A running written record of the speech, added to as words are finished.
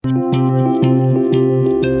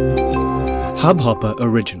Hubhopper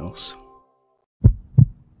Originals.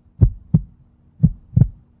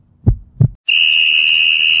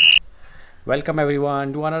 Welcome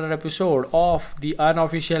everyone to another episode of the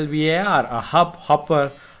Unofficial VAR, a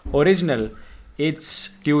Hubhopper Original. It's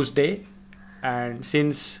Tuesday, and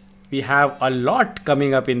since we have a lot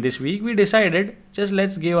coming up in this week, we decided just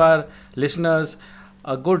let's give our listeners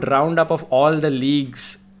a good roundup of all the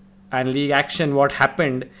leagues and league action, what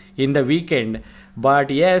happened in the weekend. But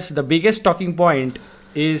yes, the biggest talking point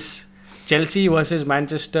is Chelsea versus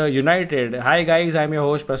Manchester United. Hi guys, I'm your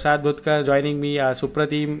host Prasad Bhutkar. Joining me are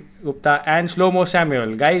Supratim Gupta and Slow-Mo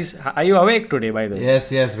Samuel. Guys, are you awake today, by the way?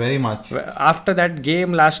 Yes, very much. After that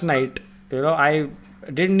game last night, I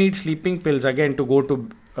didn't need sleeping pills again to go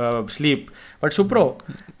to sleep. But Supro,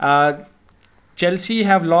 Chelsea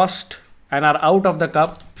have lost and are out of the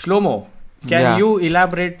cup. Slow-Mo, can you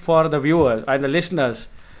elaborate for the viewers and the listeners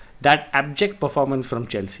that abject performance from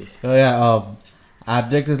Chelsea?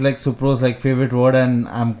 Abject is like Supro's favorite word, and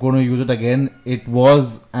I'm going to use it again. It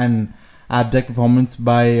was an abject performance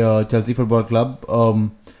by Chelsea Football Club.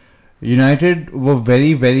 United were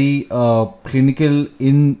very, very clinical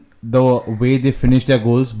in the way they finished their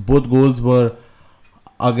goals. Both goals were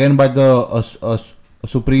again by the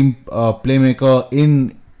supreme playmaker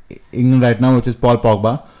in England right now, which is Paul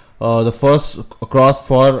Pogba. The first cross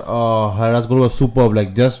for Herrera's goal was superb,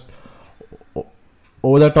 just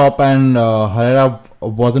over the top, and Herrera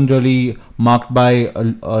wasn't really marked by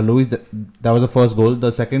Luis. That was the first goal.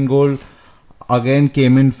 The second goal again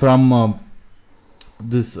came in from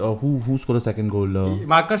who scored the second goal?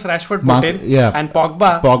 Marcus Rashford put in, and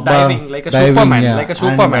Pogba diving like a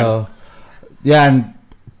Superman. And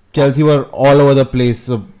Chelsea were all over the place.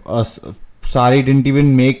 Sarri didn't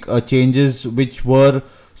even make changes which were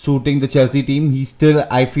suiting the Chelsea team.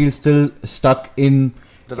 I feel still stuck in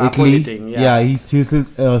the Italy thing. He's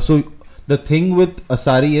still. So the thing with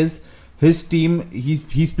Sarri is his team.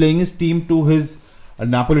 He's playing his team to his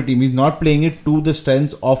Napoli team. He's not playing it to the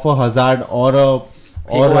strengths of a Hazard or a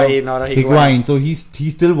Higuain. So he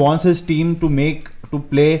still wants his team to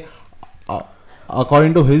play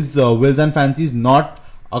according to his wills and fancies, not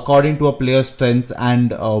according to a player's strengths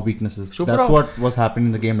and weaknesses. That's what was happening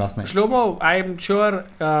in the game last night. Shlomo, I'm sure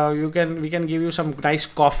we can give you some nice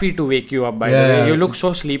coffee to wake you up. By the way, you look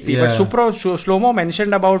so sleepy. But Shlomo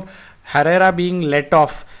mentioned about Herrera being let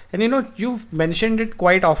off, and you've mentioned it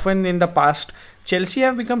quite often in the past. Chelsea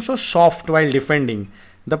have become so soft while defending.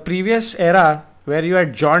 The previous era, where you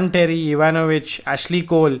had John Terry, Ivanovic, Ashley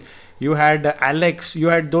Cole, you had Alex, you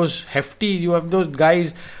had those you have those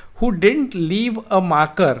guys who didn't leave a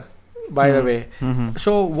marker, by the way. Mm-hmm.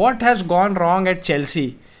 So what has gone wrong at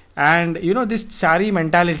Chelsea? And this Sarri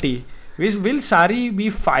mentality, will Sarri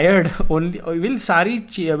be fired only? Will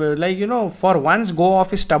Sarri for once go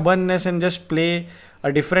off his stubbornness and just play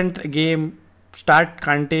a different game, start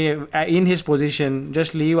Kante in his position,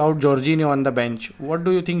 just leave out Jorginho on the bench? What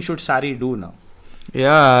do you think should Sarri do now?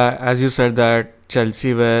 Yeah, as you said that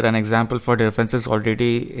Chelsea were an example for defenses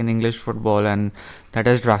already in English football, and that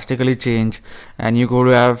has drastically changed. And you go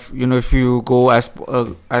to have, if you go as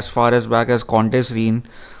far as back as Conte's reign,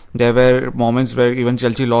 there were moments where even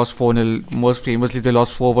Chelsea lost 4-0. Most famously, they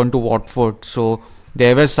lost 4-1 to Watford. So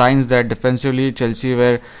there were signs that defensively Chelsea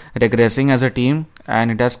were regressing as a team,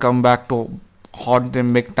 and it has come back to haunt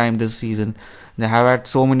them big time this season. They have had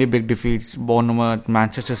so many big defeats: Bournemouth,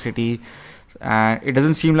 Manchester City. And it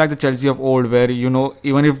doesn't seem like the Chelsea of old, where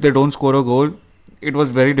even if they don't score a goal, it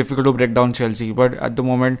was very difficult to break down Chelsea. But at the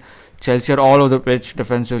moment, Chelsea are all over the pitch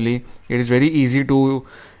defensively. It is very easy to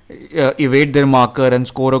evade their marker and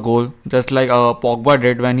score a goal, just like Pogba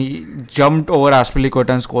did when he jumped over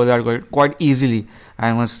Aspilicueta and scored that goal quite easily,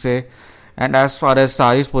 I must say. And as far as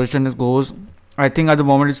Sarri's position goes, I think at the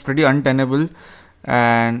moment it's pretty untenable.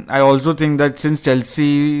 And I also think that since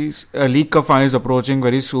Chelsea's League Cup final is approaching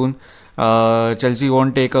very soon, Chelsea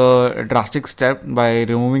won't take a drastic step by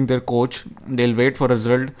removing their coach. They'll wait for a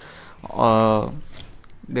result.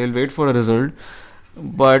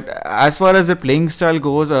 But as far as the playing style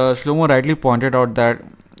goes, Shlomo rightly pointed out that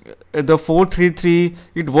the 4-3-3,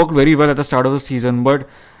 it worked very well at the start of the season. But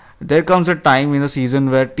there comes a time in the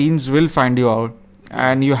season where teams will find you out,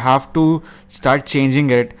 and you have to start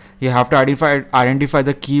changing it. You have to identify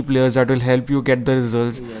the key players that will help you get the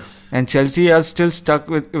results. Yes. And Chelsea are still stuck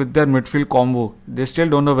with their midfield combo. They still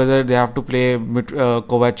don't know whether they have to play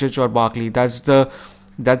Kovacic or Barkley.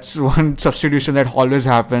 That's one substitution that always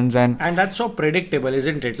happens, and that's so predictable,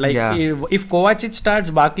 isn't it? If Kovacic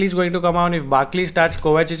starts, Barkley is going to come on. If Barkley starts,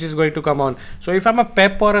 Kovacic is going to come on. So if I'm a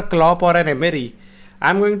Pep or a Klopp or an Emery,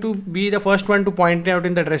 I'm going to be the first one to point out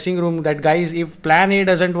in the dressing room that, guys, if plan A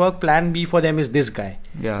doesn't work, plan B for them is this guy.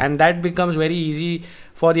 Yeah. And that becomes very easy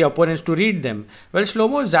for the opponents to read them. Well,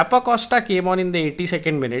 Shlomo, Zappacosta came on in the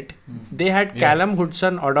 82nd minute. They had Callum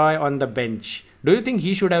Hudson-Odoi on the bench. Do you think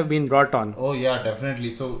he should have been brought on? Oh yeah,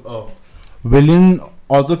 definitely. So Willian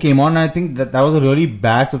also came on. I think that was a really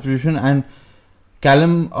bad substitution, and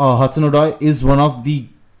Callum Hudson-Odoi is one of the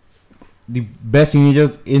best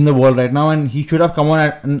teenagers in the world right now, and he should have come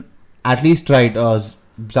on at least tried.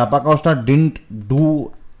 Zappacosta didn't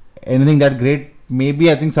do anything that great.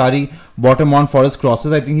 Maybe I think Sarri brought him on for his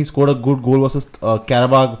crosses. I think he scored a good goal versus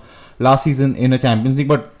Karabakh last season in the Champions League,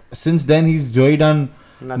 but since then he's really done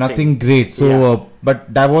nothing great. So,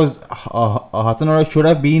 but that was Hudson-Odoi should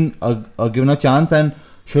have been given a chance and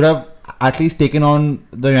should have at least taken on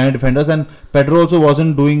the United defenders. And Pedro also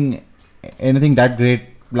wasn't doing anything that great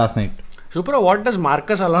last night. Supra, what does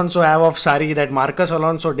Marcus Alonso have of Sarri that Marcus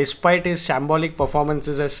Alonso, despite his shambolic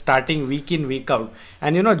performances, is starting week in, week out?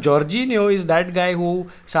 And Jorginho is that guy who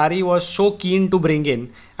Sarri was so keen to bring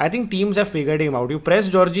in. I think teams have figured him out. You press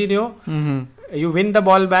Jorginho, you win the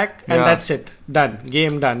ball back, and that's it. Done.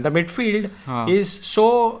 Game done. The midfield is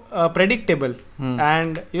so predictable.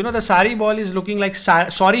 And, the Sarri ball is looking like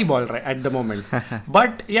sorry ball right at the moment.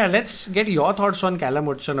 But, let's get your thoughts on Callum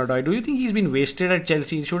Hudson-Odoi. Do you think he's been wasted at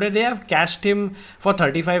Chelsea? Should they have cashed him for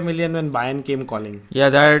 35 million when Bayern came calling? Yeah,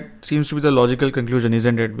 that seems to be the logical conclusion,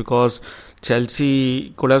 isn't it? Because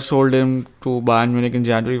Chelsea could have sold him to Bayern Munich in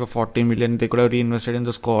January for 40 million. They could have reinvested in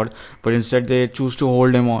the squad, but instead they choose to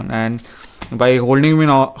hold him on. And by holding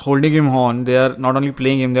him on, they are not only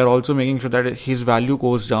playing him, they are also making sure that his value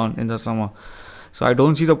goes down in the summer. So I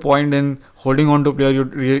don't see the point in holding on to a player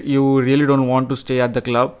you really don't want to stay at the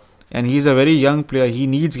club. And he's a very young player. He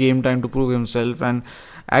needs game time to prove himself. And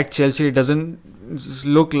at Chelsea, it doesn't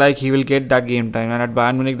look like he will get that game time. And at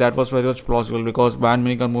Bayern Munich, that was very much plausible because Bayern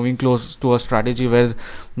Munich are moving close to a strategy where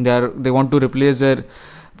they want to replace their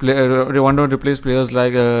players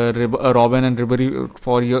like Robben and Ribéry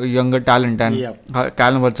for younger talent, and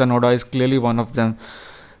Callum Hudson-Odoi is clearly one of them.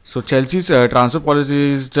 So Chelsea's transfer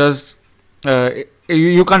policy is just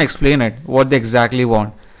you can't explain it what they exactly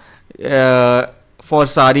want. For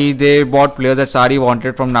Sarri, they bought players that Sarri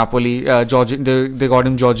wanted from Napoli. They got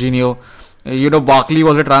him Jorginho. Barkley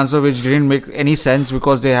was a transfer which didn't make any sense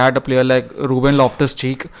because they had a player like Ruben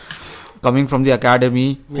Loftus-Cheek coming from the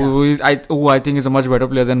academy, who I think is a much better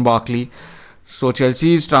player than Barkley. So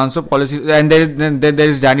Chelsea's transfer policy, and then there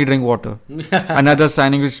is Danny Drinkwater, another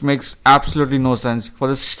signing which makes absolutely no sense. For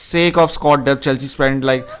the sake of squad depth, Chelsea spent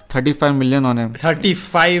like 35 million on him.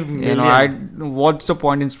 35 million. What's the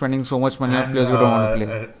point in spending so much money on players who don't want to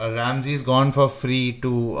play? Ramsey's gone for free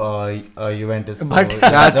to Juventus. So but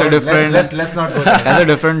that's a different. Let's not go there. That's a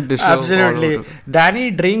different issue. Absolutely.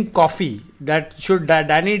 Danny Drink Coffee.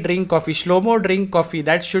 Danny Drink Coffee. Shlomo Drink Coffee.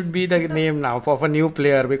 That should be the name now for a new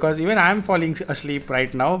player, because even I'm falling asleep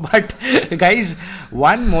right now. But guys,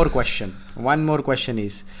 one more question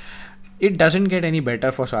is, it doesn't get any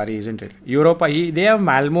better for Sarri, isn't it? Europa, they have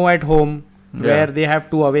Malmo at home, where they have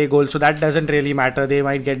 2 away goals, so that doesn't really matter. They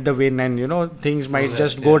might get the win, and things might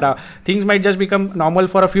just go down. Things might just become normal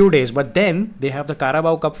for a few days. But then they have the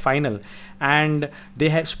Carabao Cup final, and they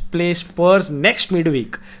have play Spurs next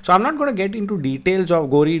midweek. So I'm not going to get into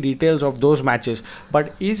gory details of those matches.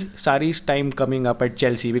 But is Sarri's time coming up at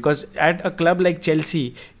Chelsea? Because at a club like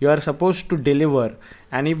Chelsea, you are supposed to deliver,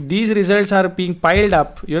 and if these results are being piled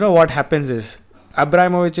up, what happens is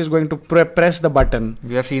Abramovich is going to press the button.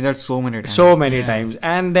 We have seen that so many times.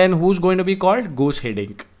 And then who's going to be called? Goose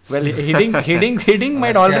Hiddink. Well, Hiddink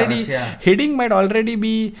might already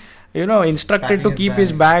be instructed to keep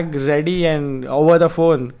his bags ready and over the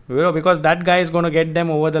phone, because that guy is going to get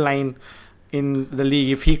them over the line in the league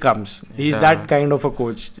if he comes. He's that kind of a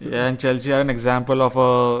coach. Yeah, and Chelsea are an example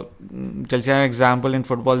in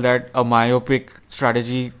football that a myopic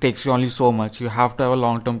strategy takes you only so much. You have to have a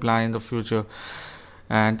long-term plan in the future.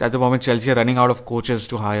 And at the moment, Chelsea are running out of coaches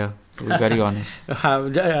to hire, to be very honest.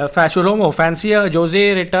 Shlomo, fancy a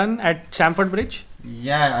Jose return at Stamford Bridge?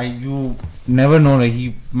 Yeah, you never know.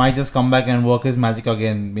 He might just come back and work his magic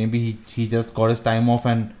again. Maybe he just got his time off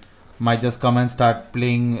and might just come and start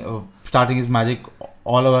playing, starting his magic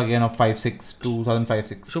all over again of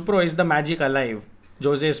 2005-06. Supro, is the magic alive?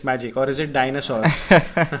 Jose's magic, or is it dinosaurs?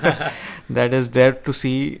 That is there to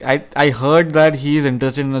see. I heard that he is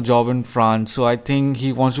interested in a job in France, so I think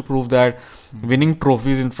he wants to prove that winning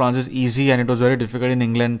trophies in France is easy and it was very difficult in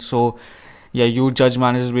England. So yeah, you judge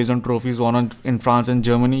managers based on trophies won in France and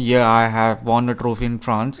Germany. Yeah, I have won a trophy in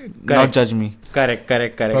France. Correct. Not judge me. Correct.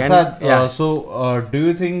 Prasad, so do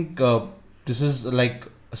you think this is like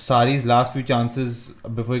Sarri's last few chances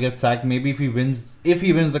before he gets sacked. Maybe if he wins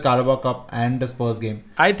the Carabao Cup and the Spurs game,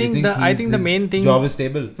 I think the main thing, job is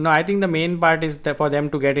stable. No, I think the main part is for them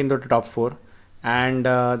to get into the top 4, and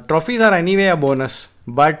trophies are anyway a bonus.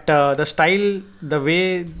 But the style, the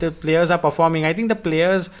way the players are performing, I think the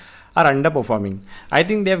players are underperforming. I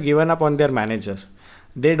think they have given up on their managers.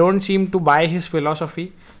 They don't seem to buy his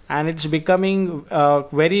philosophy, and it's becoming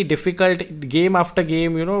very difficult game after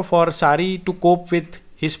game, for Sarri to cope with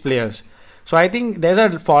his players. So I think there's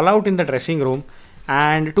a fallout in the dressing room,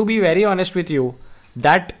 and to be very honest with you,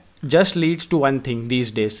 that just leads to one thing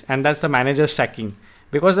these days, and that's the manager's sacking.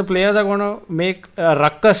 Because the players are going to make a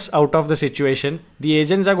ruckus out of the situation, the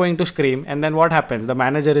agents are going to scream, and then what happens? The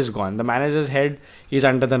manager is gone. The manager's head is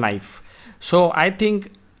under the knife. So I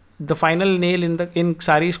think the final nail in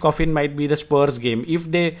Sarri's coffin might be the Spurs game.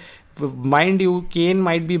 If they, mind you, Kane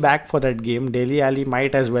might be back for that game. Dele Alli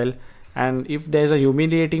might as well. And if there's a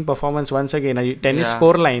humiliating performance once again, a tennis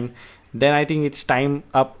scoreline, then I think it's time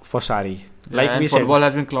up for Sarri. Like we said, football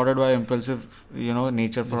has been clouded by impulsive,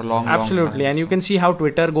 nature for a long time. Absolutely, and you can see how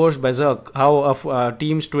Twitter goes berserk, how a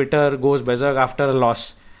team's Twitter goes berserk after a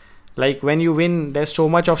loss. Like when you win, there's so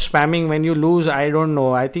much of spamming. When you lose, I don't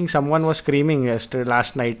know. I think someone was screaming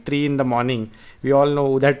last night, 3 a.m. We all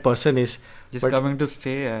know who that person is. Just coming to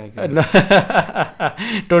stay, I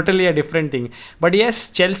guess. Totally a different thing. But yes,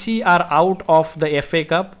 Chelsea are out of the FA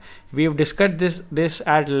Cup. We've discussed this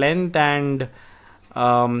at length, and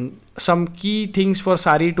some key things for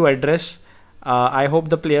Sarri to address. I hope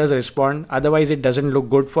the players respond. Otherwise, it doesn't look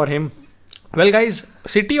good for him. Well, guys,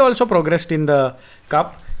 City also progressed in the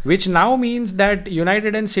Cup, which now means that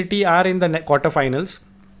United and City are in the quarterfinals.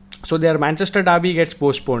 So their Manchester derby gets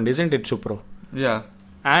postponed, isn't it, Supro? Yeah.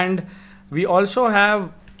 And we also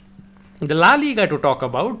have the La Liga to talk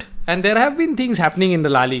about. And there have been things happening in the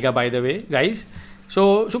La Liga, by the way, guys.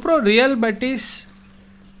 So, Supro, Real Betis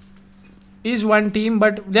is one team,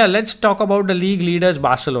 but yeah, let's talk about the league leaders,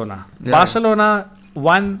 Barcelona. Yeah. Barcelona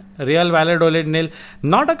won, Real Valladolid 0.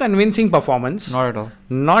 Not a convincing performance. Not at all.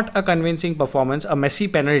 Not a convincing performance. A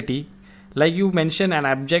Messi penalty. Like you mentioned, an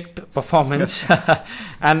abject performance.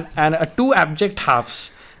 and 2 abject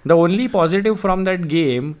halves. The only positive from that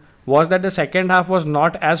game was that the second half was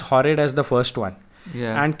not as horrid as the first one.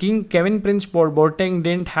 Yeah. And Kevin Prince Boateng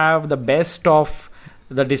didn't have the best of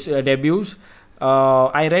the debuts.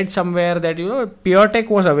 I read somewhere that Piatek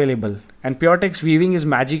was available, and Piatek's weaving his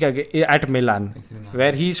magic at Milan,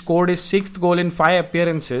 where he scored his 6th goal in 5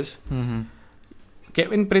 appearances. Mm-hmm.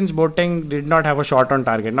 Kevin Prince Boateng did not have a shot on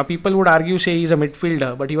target. Now people would argue, say he's a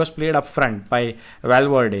midfielder, but he was played up front by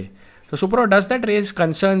Valverde. So Supro, does that raise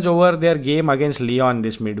concerns over their game against Lyon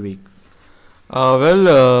this midweek?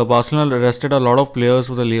 Barcelona rested a lot of players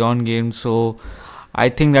for the Lyon game, so I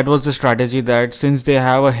think that was the strategy, that since they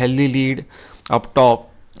have a healthy lead up top,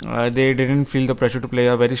 they didn't feel the pressure to play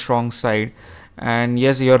a very strong side. And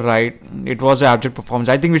yes, you're right, it was an abject performance.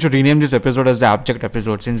 I think we should rename this episode as the abject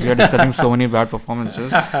episode, since we are discussing so many bad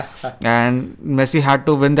performances. And Messi had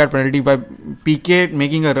to win that penalty by PK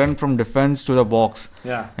making a run from defense to the box.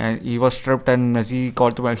 Yeah. And he was stripped, and Messi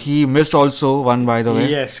caught the ball. He missed also one, by the way.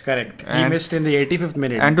 Yes, correct. He missed in the 85th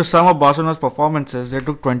minute. And to sum up Barcelona's performances, they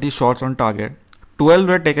took 20 shots on target. 12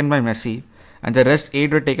 were taken by Messi, and the rest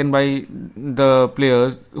 8 were taken by the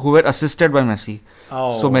players who were assisted by Messi.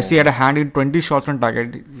 Oh. So Messi had a hand in 20 shots on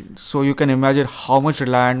target. So you can imagine how much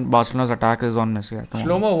reliant Barcelona's attack is on Messi.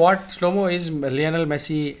 Slow-mo, is Lionel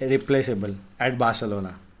Messi replaceable at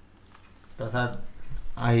Barcelona? Prasad,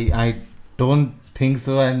 I don't think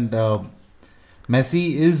so. And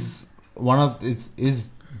Messi is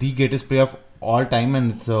is the greatest player of all time,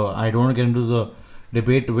 and it's I don't want to get into the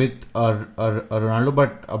debate with Ronaldo,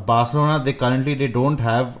 but Barcelona, they don't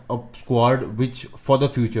have a squad which for the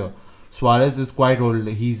future. Suarez is quite old.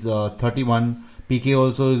 He's 31. PK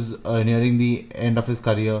also is nearing the end of his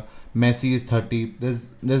career. Messi is 30.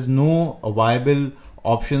 There's no viable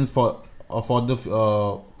options for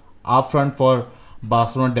the up front for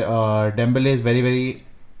Barcelona. Dembele is very, very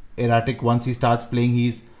erratic. Once he starts playing,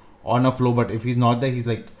 he's on a flow, but if he's not there, he's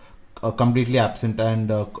like completely absent. And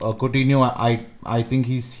Coutinho, I think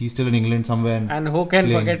he's still in England somewhere. And who can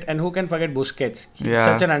forget Busquets? He's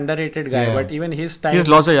such an underrated guy, but even his time, he's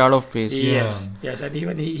lost a yard of pace. Yes, and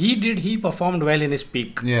even he performed well in his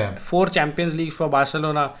peak. 4 Champions League for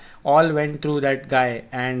Barcelona all went through that guy,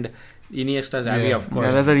 and Iniesta, Xavi, of course.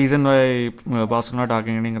 Yeah, that's the reason why Barcelona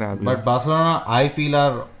targeting Xavi. But Barcelona, I feel,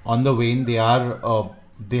 are on the wane. They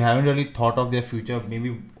haven't really thought of their future.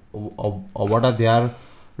 Maybe what are their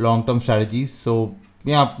long-term strategies. So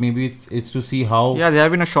yeah, maybe it's to see how. Yeah, they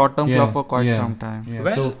have been a short-term club for quite some time. Yeah.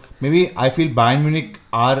 Well, so maybe I feel Bayern Munich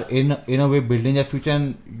are in a way building their future,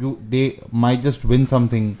 and they might just win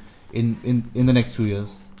something in the next 2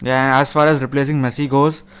 years. Yeah, as far as replacing Messi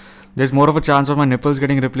goes, there's more of a chance of my nipples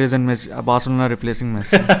getting replaced than Barcelona replacing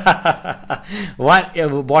Messi.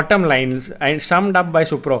 Bottom lines and summed up by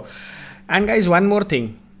Supro. And guys, one more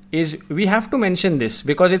thing is we have to mention this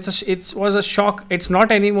because it was a shock. It's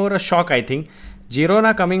not anymore a shock, I think.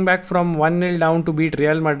 Girona coming back from 1-0 down to beat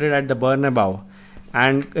Real Madrid at the Bernabeu,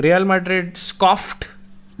 and Real Madrid scoffed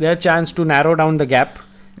their chance to narrow down the gap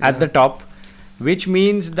at the top, which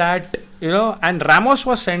means that, and Ramos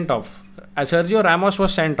was sent off. Sergio Ramos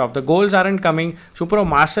was sent off. The goals aren't coming. Supro,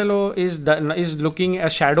 Marcelo is looking a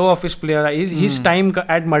shadow of his player. His time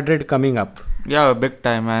at Madrid coming up. Yeah, big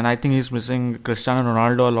time, and I think he's missing Cristiano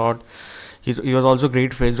Ronaldo a lot. He was also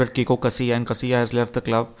great friends with Kiko Casilla, and Casilla has left the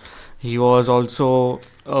club. He was also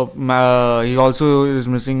he also is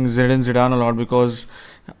missing Zinedine Zidane a lot because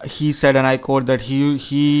he said, and I quote, that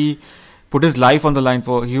he put his life on the line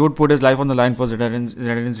for Zinedine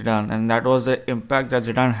Zidane, and that was the impact that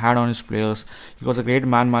Zidane had on his players. He was a great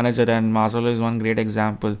man manager, and Marcelo is one great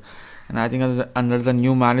example. And I think under the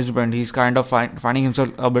new management, he's kind of finding himself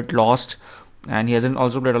a bit lost, and he hasn't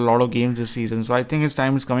also played a lot of games this season. So I think his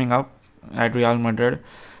time is coming up at Real Madrid,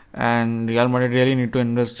 and Real Madrid really need to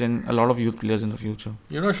invest in a lot of youth players in the future.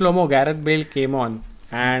 Shlomo, Gareth Bale came on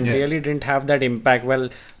and really didn't have that impact. Well,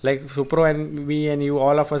 like Supro and me and you,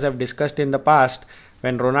 all of us have discussed in the past,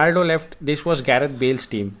 when Ronaldo left, this was Gareth Bale's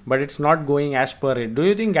team, but it's not going as per it. Do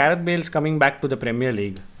you think Gareth Bale's coming back to the Premier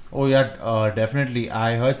League? Oh yeah, definitely.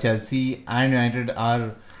 I heard Chelsea and United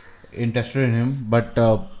are interested in him, but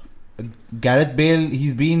Gareth Bale,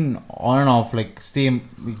 he's been on and off, like same.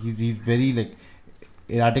 He's very like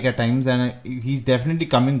erratic at times, and he's definitely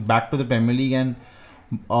coming back to the Premier League. And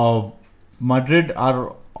Madrid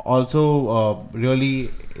are also really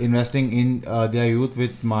investing in their youth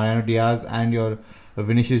with Mariano Diaz and your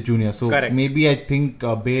Vinicius Junior. So maybe I think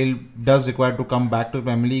Bale does require to come back to the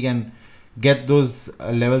Premier League and get those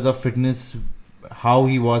levels of fitness how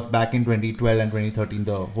he was back in 2012 and 2013,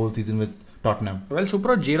 the whole season with Tottenham. Well,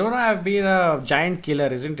 Supro, Girona have been a giant killer,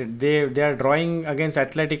 isn't it? They are drawing against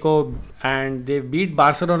Atletico, and they beat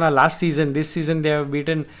Barcelona last season. This season they have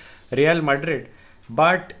beaten Real Madrid,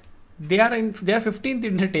 but they are 15th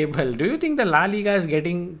in the table. Do you think the La Liga is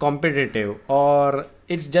getting competitive, or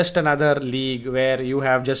it's just another league where you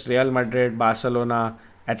have just Real Madrid, Barcelona,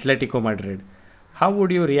 Atletico Madrid? How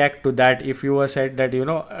would you react to that if you were said that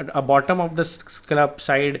a bottom of the club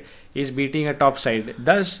side is beating a top side?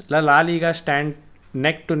 Does the La Liga stand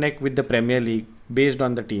neck to neck with the Premier League based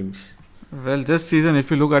on the teams? Well, this season,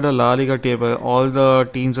 if you look at the La Liga table, all the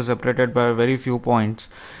teams are separated by very few points.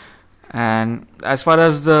 And as far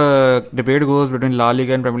as the debate goes between La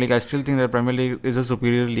Liga and Premier League, I still think that Premier League is a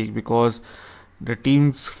superior league because the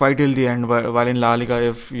teams fight till the end, while in La Liga,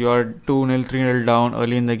 if you are 2-0, 3-0 down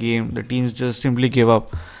early in the game, the teams just simply give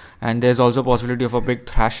up. And there's also possibility of a big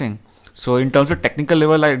thrashing. So in terms of technical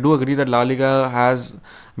level, I do agree that La Liga has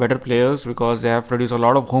better players because they have produced a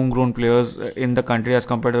lot of homegrown players in the country as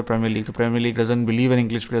compared to the Premier League. The Premier League doesn't believe in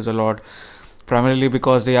English players a lot, primarily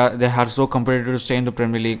because they are so competitive to stay in the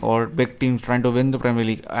Premier League, or big teams trying to win the Premier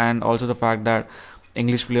League, and also the fact that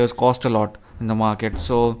English players cost a lot in the market.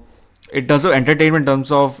 So in terms of entertainment, in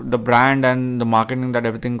terms of the brand and the marketing that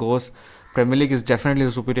everything goes, Premier League is definitely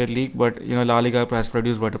the superior league, but La Liga has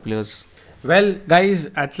produced better players. Well, guys,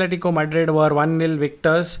 Atletico Madrid were 1-0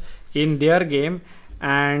 victors in their game,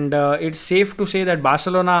 and it's safe to say that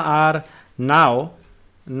Barcelona are now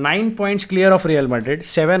 9 points clear of Real Madrid,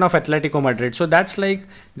 7 of Atletico Madrid. So that's like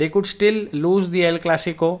they could still lose the El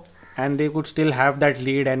Clasico and they could still have that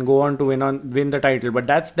lead and go on to win the title. But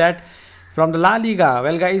that's that from the La Liga.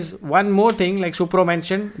 Well, guys, one more thing, like Supro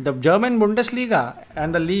mentioned, the German Bundesliga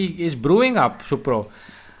and the league is brewing up, Supro.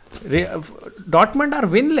 Dortmund are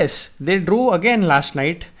winless. They drew again last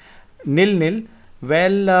night, 0-0.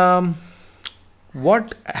 Well,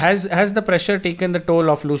 what has the pressure taken the toll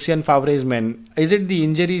of Lucien Favre's men? Is it the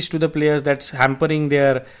injuries to the players that's hampering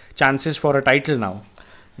their chances for a title now?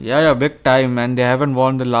 Yeah, big time, and they haven't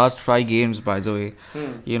won the last 5 games, by the way.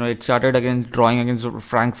 It started drawing against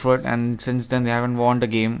Frankfurt, and since then they haven't won the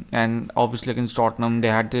game. And obviously against Tottenham, they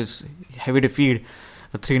had this heavy defeat,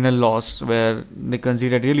 a 3-0 loss where they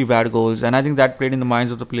conceded really bad goals. And I think that played in the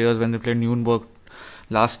minds of the players when they played Nuremberg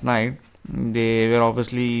last night. They were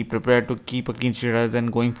obviously prepared to keep a clean sheet rather than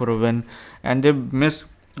going for a win, and they're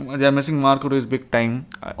missing Marco Reus big time.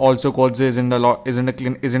 Also, Kodze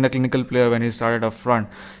isn't a clinical player when he started up front.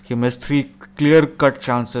 He missed 3 clear-cut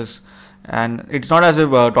chances And it's not as if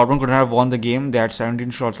Dortmund couldn't have won the game. They had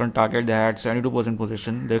 17 shots on target. They had 72%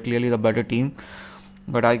 possession. They're clearly the better team.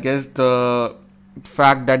 But I guess the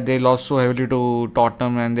fact that they lost so heavily to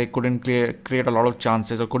Tottenham and they couldn't create a lot of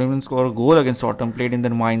chances or couldn't even score a goal against Tottenham played in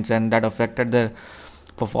their minds, and that affected their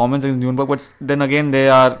performance against Nuremberg. But then again, they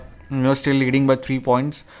are still leading by 3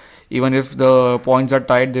 points. Even if the points are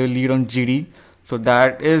tied, they will lead on GD. So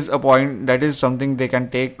that is a point. That is something they can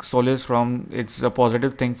take solace from. It's a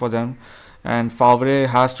positive thing for them. And Favre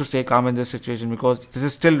has to stay calm in this situation because this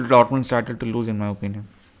is still Dortmund's title to lose, in my opinion.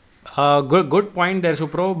 Good point there,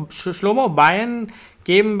 Supro. Shlomo, Bayern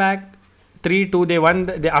came back 3-2. They won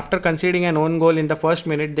after conceding an own goal in the first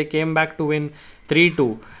minute. They came back to win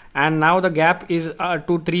 3-2. And now the gap is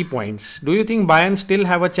to 3 points. Do you think Bayern still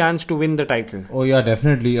have a chance to win the title? Oh yeah,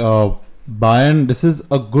 definitely. Bayern, this is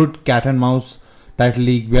a good cat and mouse title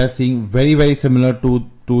league. We are seeing very, very similar to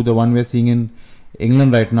the one we are seeing in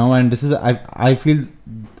England right now. And this is, I feel,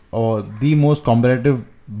 the most competitive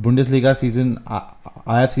Bundesliga season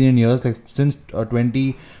I have seen in years. Like since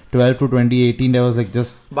 2012 to 2018, there was like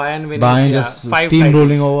just Bayern winning, just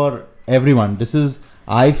steamrolling over everyone. This is,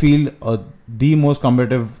 I feel, the most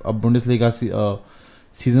competitive Bundesliga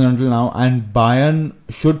season until now, and Bayern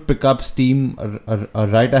should pick up steam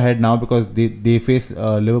right ahead now because they face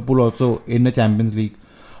Liverpool also in the Champions League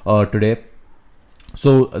today.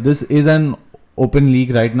 So this is an open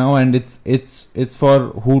league right now, and it's for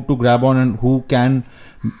who to grab on and who can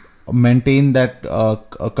maintain that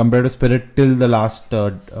competitive spirit till the last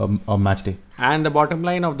match day. And the bottom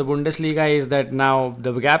line of the Bundesliga is that now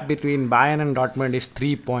the gap between Bayern and Dortmund is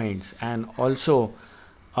 3 points. And also,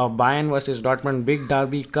 Bayern versus Dortmund big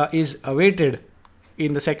derby is awaited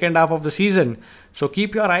in the second half of the season. So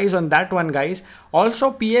keep your eyes on that one, guys.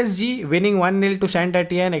 Also, PSG winning 1-0 to Saint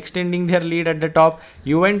Etienne, extending their lead at the top.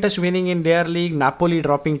 Juventus winning in their league. Napoli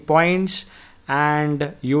dropping points.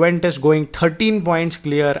 And Juventus going 13 points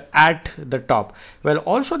clear at the top. Well,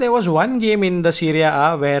 also there was one game in the Serie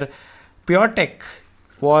A where Piotek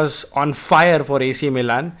was on fire for AC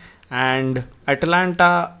Milan, and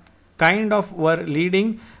Atalanta kind of were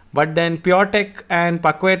leading, but then Piotek and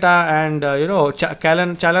Paqueta and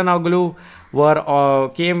Çalhanoğlu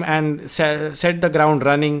came and set the ground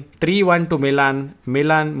running. 3-1 to Milan.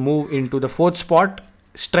 Milan move into the 4th spot,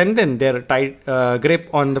 strengthen their tight grip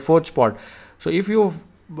on the 4th spot. So if you've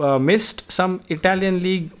missed some Italian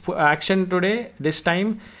league action today, this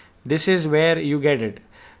time, this is where you get it.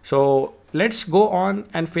 So let's go on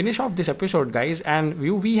and finish off this episode, guys. And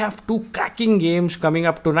we have 2 cracking games coming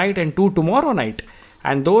up tonight and 2 tomorrow night.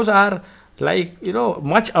 And those are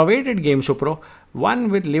much awaited games, Supro. One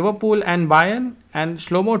with Liverpool and Bayern. And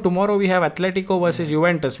Shlomo, tomorrow we have Atletico versus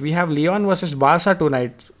Juventus. We have Lyon versus Barca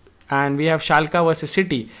tonight. And we have Schalke versus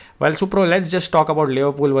City. Well, Supro, let's just talk about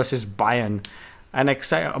Liverpool versus Bayern.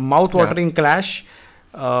 A mouth-watering clash.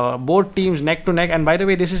 Both teams neck to neck. And by the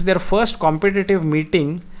way, this is their first competitive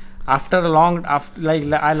meeting after a long...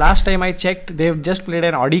 last time I checked, they've just played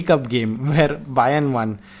an Audi Cup game where Bayern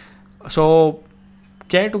won. So,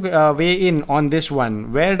 care to weigh in on this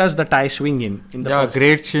one? Where does the tie swing in?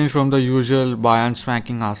 Great change from the usual Bayern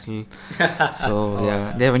spanking Arsenal.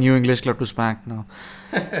 So, they have a new English club to spank now.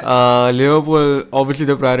 Liverpool, obviously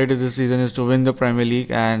the priority this season is to win the Premier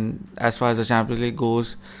League, and as far as the Champions League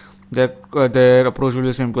goes, their approach will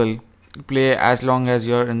be simple: play as long as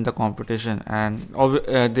you're in the competition. And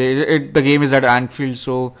the game is at Anfield,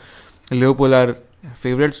 so Liverpool are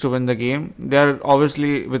favourites to win the game. They are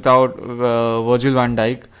obviously without Virgil van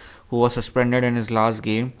Dijk, who was suspended in his last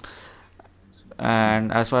game.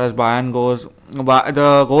 And as far as Bayern goes,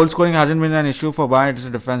 the goal scoring hasn't been an issue for Bayern.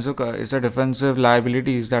 It's a defensive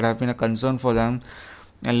liabilities that have been a concern for them,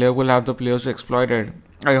 and Liverpool have the players to exploit it.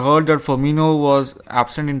 I heard that Firmino was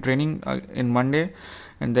absent in training in Monday,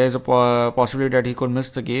 and there's a possibility that he could miss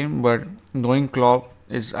the game. But knowing Klopp,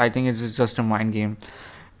 I think it's just a mind game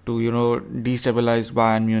to destabilize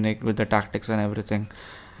Bayern Munich with the tactics and everything.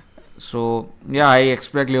 So I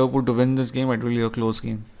expect Liverpool to win this game. It will be a close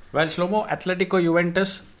game. Well, Shlomo, Atletico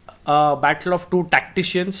Juventus, battle of 2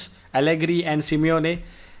 tacticians, Allegri and Simeone.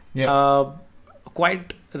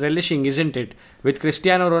 Quite relishing, isn't it? With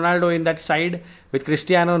Cristiano Ronaldo in that side, with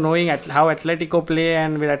Cristiano knowing how Atletico play,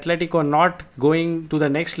 and with Atletico not going to the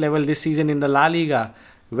next level this season in the La Liga,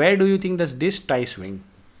 where do you think does this tie swing?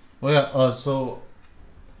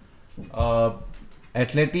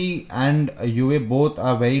 Atleti and Juve both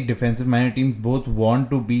are very defensive-minded teams. Both want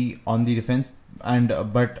to be on the defense,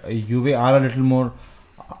 but Juve are a little more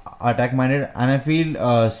attack-minded. And I feel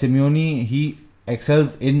Simeone, he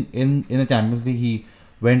excels in the Champions League. He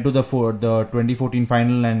went to the 2014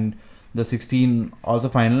 final, and the 16 also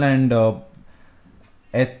final, and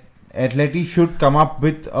Atleti should come up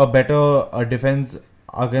with a better defense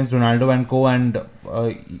against Ronaldo and co, and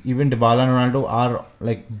even Dybala and Ronaldo are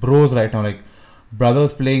like bros right now, like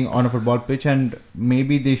brothers playing on a football pitch, and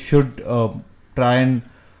maybe they should try and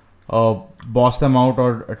boss them out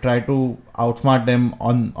or try to outsmart them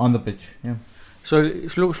on the pitch. Yeah. So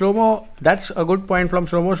Shlomo, that's a good point from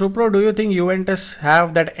Shlomo. Supro, do you think Juventus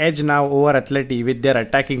have that edge now over Atleti with their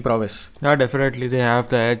attacking prowess? Yeah, definitely they have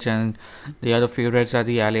the edge, and they are the favourites at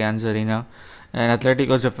the Allianz Arena. And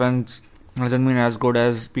Atletico's defense hasn't been as good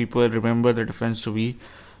as people remember the defense to be.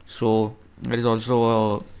 So it is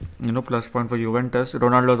also a plus point for Juventus.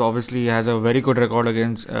 Ronaldo obviously has a very good record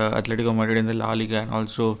against Atletico Madrid in the La Liga and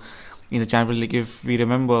also in the Champions League. If we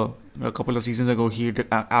remember, a couple of seasons ago, he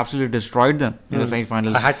absolutely destroyed them in the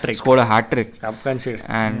semi-final. A hat-trick. Scored a hat-trick.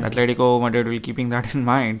 And Atletico Madrid will keeping that in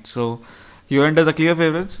mind. So Juventus are clear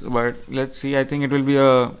favourites, but let's see. I think it will be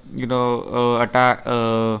a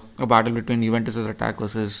battle between Juventus's attack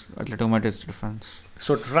versus Atletico Madrid's defense.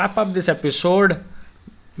 So to wrap up this episode,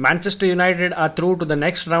 Manchester United are through to the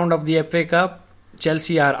next round of the FA Cup.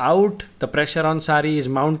 Chelsea are out. The pressure on Sarri is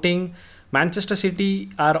mounting. Manchester City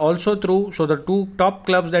are also through. So the two top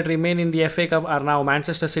clubs that remain in the FA Cup are now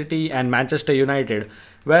Manchester City and Manchester United.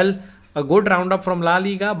 Well, a good roundup from La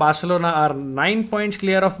Liga. Barcelona are 9 points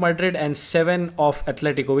clear of Madrid and 7 of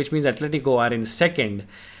Atletico, which means Atletico are in second.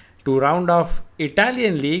 To round off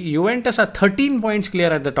Italian league, Juventus are 13 points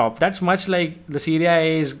clear at the top. That's much like the Serie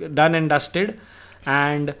A is done and dusted.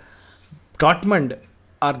 And Dortmund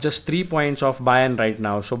are just 3 points off Bayern right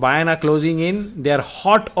now. So Bayern are closing in. They are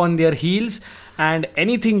hot on their heels and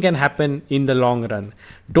anything can happen in the long run.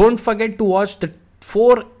 Don't forget to watch the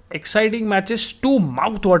 4 exciting matches, 2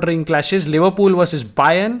 mouth-watering clashes. Liverpool versus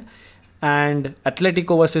Bayern and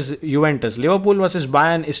Atletico versus Juventus. Liverpool versus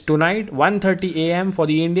Bayern is tonight, 1:30 a.m. for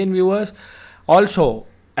the Indian viewers. Also,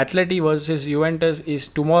 Atleti versus Juventus is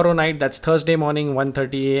tomorrow night. That's Thursday morning,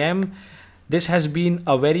 1:30 a.m. This has been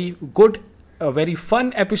a very good, a very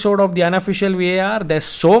fun episode of the Unofficial VAR. There's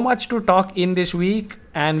so much to talk in this week,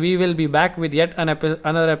 and we will be back with yet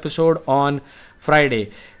another episode on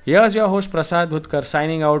Friday. Here's your host Prasad Bhutkar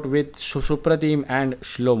signing out with Supratim and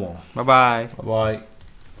Shlomo. Bye-bye. Bye-bye.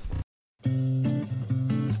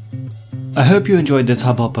 I hope you enjoyed this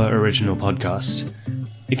Hubhopper original podcast.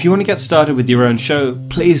 If you want to get started with your own show,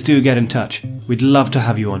 please do get in touch. We'd love to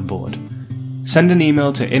have you on board. Send an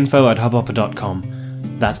email to info@hubhopper.com.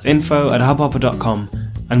 That's info@hubhopper.com,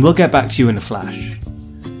 and we'll get back to you in a flash.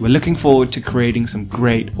 We're looking forward to creating some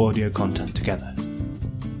great audio content together.